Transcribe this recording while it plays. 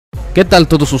¿Qué tal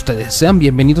todos ustedes? Sean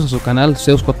bienvenidos a su canal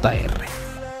Zeus JR.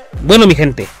 Bueno mi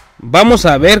gente, vamos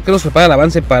a ver qué nos prepara el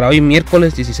avance para hoy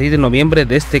miércoles 16 de noviembre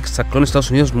de este Exatlón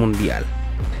Estados Unidos Mundial.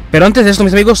 Pero antes de esto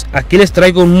mis amigos, aquí les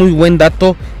traigo un muy buen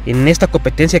dato en esta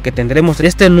competencia que tendremos de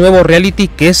este nuevo reality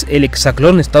que es el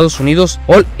Exatlón Estados Unidos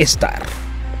All Star.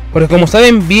 Porque como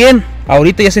saben bien,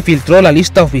 ahorita ya se filtró la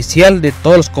lista oficial de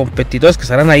todos los competidores que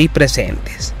estarán ahí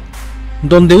presentes,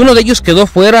 donde uno de ellos quedó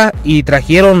fuera y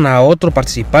trajeron a otro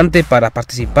participante para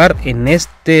participar en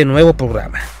este nuevo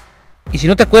programa. Y si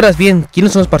no te acuerdas bien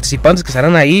quiénes son los participantes que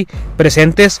estarán ahí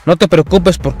presentes, no te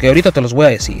preocupes porque ahorita te los voy a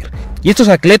decir. Y estos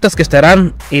atletas que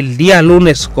estarán el día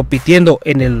lunes compitiendo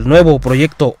en el nuevo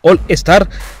proyecto All Star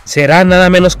serán nada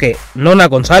menos que Nona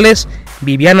González,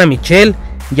 Viviana Michel,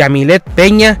 Yamilet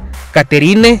Peña,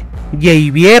 Caterine,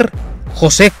 Javier,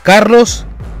 José Carlos,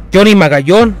 Jonny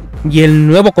Magallón y el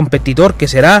nuevo competidor que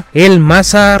será el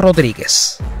Maza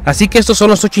Rodríguez. Así que estos son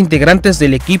los 8 integrantes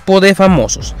del equipo de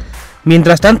famosos.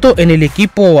 Mientras tanto, en el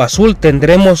equipo azul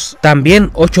tendremos también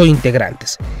 8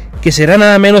 integrantes, que serán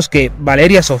nada menos que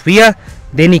Valeria Sofía,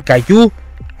 Denny Cayú,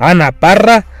 Ana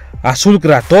Parra, Azul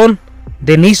Granton,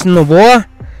 Denise Novoa,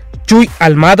 Chuy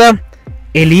Almada,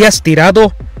 Elías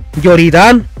Tirado,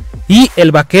 Yoridán y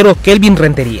el vaquero Kelvin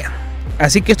Rentería.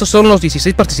 Así que estos son los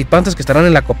 16 participantes que estarán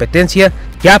en la competencia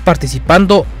ya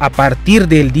participando a partir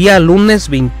del día lunes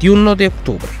 21 de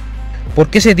octubre.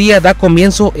 Porque ese día da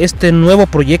comienzo este nuevo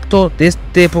proyecto de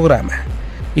este programa.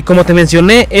 Y como te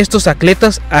mencioné, estos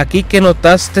atletas aquí que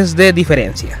notaste de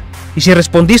diferencia. Y si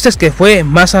respondiste que fue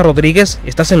Maza Rodríguez,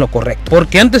 estás en lo correcto.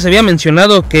 Porque antes había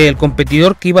mencionado que el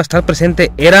competidor que iba a estar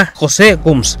presente era José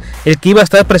Gums, el que iba a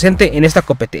estar presente en esta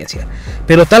competencia.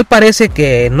 Pero tal parece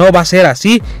que no va a ser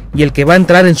así y el que va a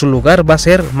entrar en su lugar va a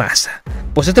ser Maza.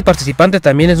 Pues este participante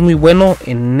también es muy bueno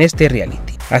en este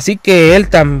reality. Así que él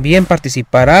también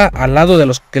participará al lado de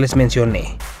los que les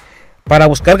mencioné, para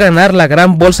buscar ganar la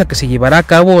gran bolsa que se llevará a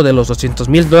cabo de los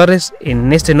 $200,000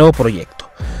 en este nuevo proyecto.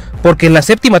 Porque en la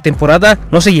séptima temporada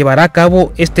no se llevará a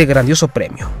cabo este grandioso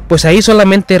premio, pues ahí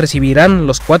solamente recibirán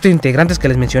los 4 integrantes que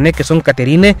les mencioné, que son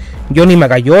Caterine, Jonny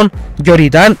Magallón,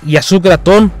 Yoridán y Azul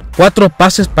Granton, 4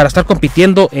 pases para estar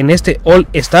compitiendo en este All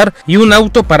Star y un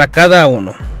auto para cada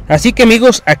uno. Así que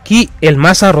amigos, aquí el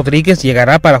Maza Rodríguez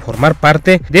llegará para formar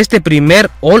parte de este primer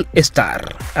All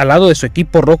Star al lado de su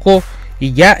equipo rojo,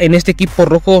 y ya en este equipo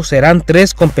rojo serán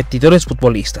 3 competidores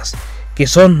futbolistas, que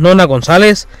son Nona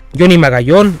González, Jonny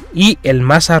Magallón y el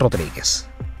Maza Rodríguez.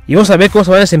 Y vamos a ver cómo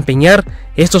se van a desempeñar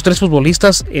estos 3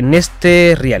 futbolistas en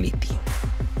este reality.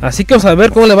 Así que vamos a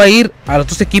ver cómo le va a ir a los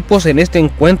 2 equipos en este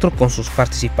encuentro con sus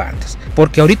participantes.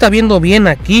 Porque ahorita viendo bien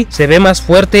aquí se ve más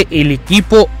fuerte el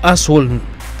equipo azul,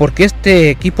 porque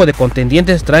este equipo de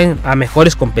contendientes traen a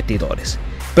mejores competidores.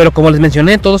 Pero como les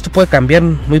mencioné, todo esto puede cambiar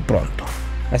muy pronto.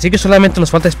 Así que solamente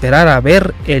nos falta esperar a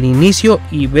ver el inicio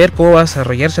y ver cómo va a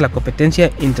desarrollarse la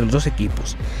competencia entre los 2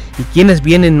 equipos y quiénes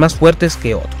vienen más fuertes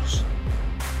que otros.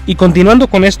 Y continuando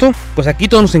con esto, pues aquí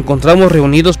todos nos encontramos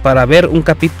reunidos para ver un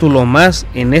capítulo más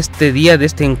en este día de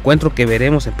este encuentro que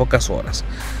veremos en pocas horas.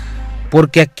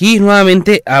 Porque aquí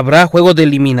nuevamente habrá juego de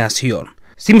eliminación.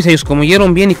 Sí mis amigos, como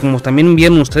vieron bien y como también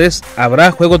vieron ustedes, habrá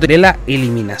juego de la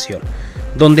eliminación,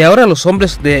 donde ahora los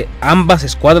hombres de ambas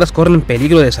escuadras corren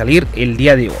peligro de salir el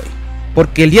día de hoy.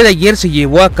 Porque el día de ayer se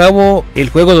llevó a cabo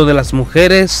el juego donde las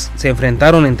mujeres se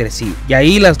enfrentaron entre sí. Y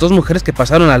ahí las 2 mujeres que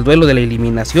pasaron al duelo de la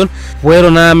eliminación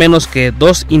fueron nada menos que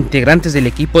 2 integrantes del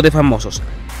equipo de famosos,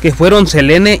 que fueron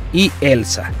Selene y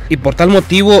Elsa. Y por tal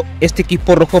motivo este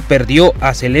equipo rojo perdió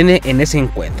a Selene en ese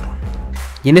encuentro.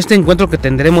 Y en este encuentro que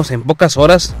tendremos en pocas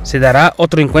horas se dará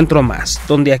otro encuentro más,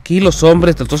 donde aquí los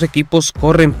hombres de los 2 equipos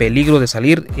corren peligro de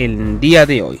salir el día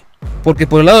de hoy. Porque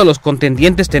por el lado de los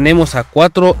contendientes tenemos a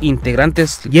 4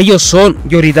 integrantes y ellos son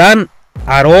Yoridán,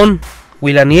 Aarón,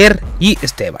 Willanier y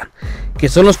Esteban, que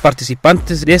son los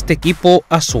participantes de este equipo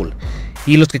azul.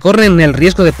 Y los que corren el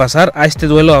riesgo de pasar a este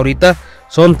duelo ahorita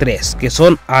son 3, que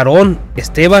son Aarón,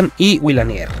 Esteban y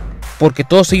Willanier, porque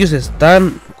todos ellos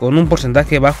están con un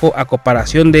porcentaje bajo a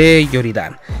comparación de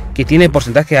Yoridán, que tiene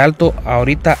porcentaje alto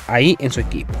ahorita ahí en su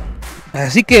equipo.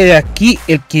 Así que aquí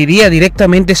el que iría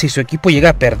directamente si su equipo llega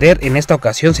a perder en esta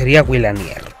ocasión sería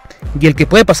Willanier, y el que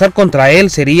puede pasar contra él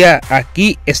sería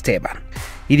aquí Esteban.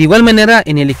 Y de igual manera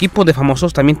en el equipo de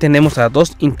famosos también tenemos a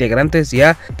 2 integrantes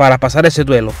ya para pasar ese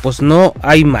duelo, pues no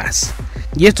hay más.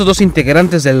 Y estos 2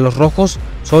 integrantes de los rojos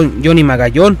son Jonny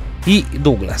Magallón y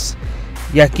Douglas.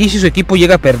 Y aquí si su equipo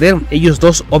llega a perder, ellos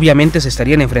 2 obviamente se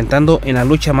estarían enfrentando en la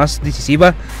lucha más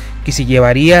decisiva que se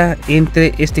llevaría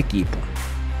entre este equipo.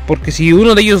 porque si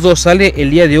uno de ellos dos sale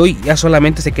el día de hoy, ya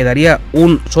solamente se quedaría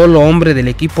un solo hombre del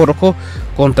equipo rojo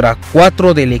contra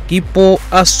 4 del equipo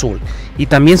azul, y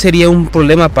también sería un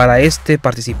problema para este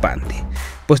participante,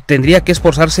 pues tendría que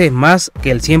esforzarse más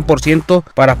que el 100%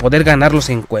 para poder ganar los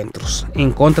encuentros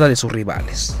en contra de sus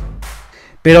rivales.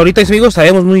 Pero ahorita, amigos,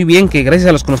 sabemos muy bien que gracias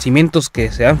a los conocimientos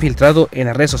que se han filtrado en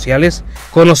las redes sociales,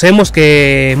 conocemos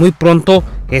que muy pronto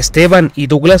Esteban y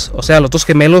Douglas, o sea los dos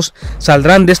gemelos,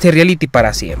 saldrán de este reality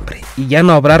para siempre y ya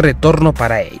no habrá retorno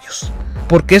para ellos,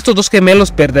 porque estos dos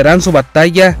gemelos perderán su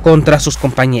batalla contra sus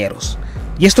compañeros.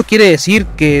 Y esto quiere decir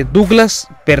que Douglas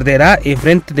perderá en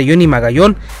frente de Jonny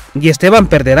Magallón y Esteban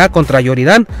perderá contra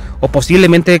Yoridán o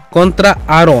posiblemente contra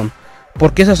Aaron,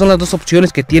 porque esas son las dos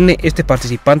opciones que tiene este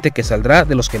participante que saldrá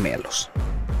de los gemelos.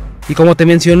 Y como te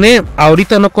mencioné,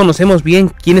 ahorita no conocemos bien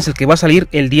quién es el que va a salir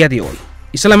el día de hoy,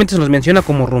 y solamente se nos menciona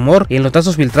como rumor en los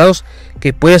datos filtrados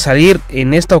que puede salir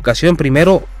en esta ocasión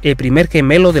primero el primer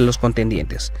gemelo de los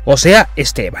contendientes, o sea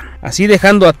Esteban, así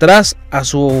dejando atrás a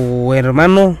su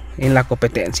hermano en la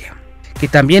competencia, que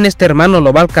también este hermano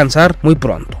lo va a alcanzar muy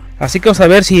pronto. Así que vamos a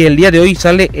ver si el día de hoy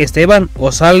sale Esteban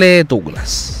o sale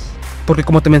Douglas, porque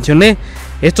como te mencioné,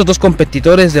 estos dos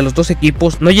competidores de los dos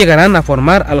equipos no llegarán a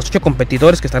formar a los 8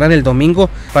 competidores que estarán el domingo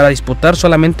para disputar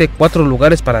solamente 4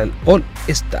 lugares para el All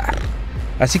Star.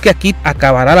 Así que aquí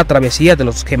acabará la travesía de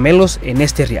los gemelos en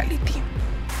este reality.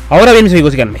 Ahora bien, mis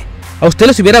amigos, díganme, ¿a ustedes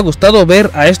les hubiera gustado ver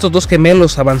a estos dos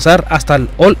gemelos avanzar hasta el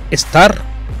All Star?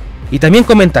 Y también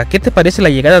comenta, ¿qué te parece la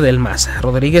llegada del Maza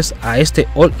Rodríguez a este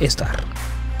All Star?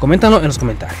 Coméntalo en los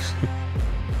comentarios.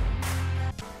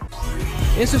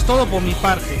 Eso es todo por mi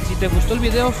parte. Si te gustó el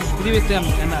video, suscríbete a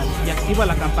mi canal y activa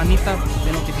la campanita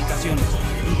de notificaciones.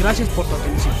 Y gracias por tu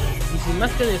atención. Y sin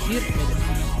más que decir, me despido.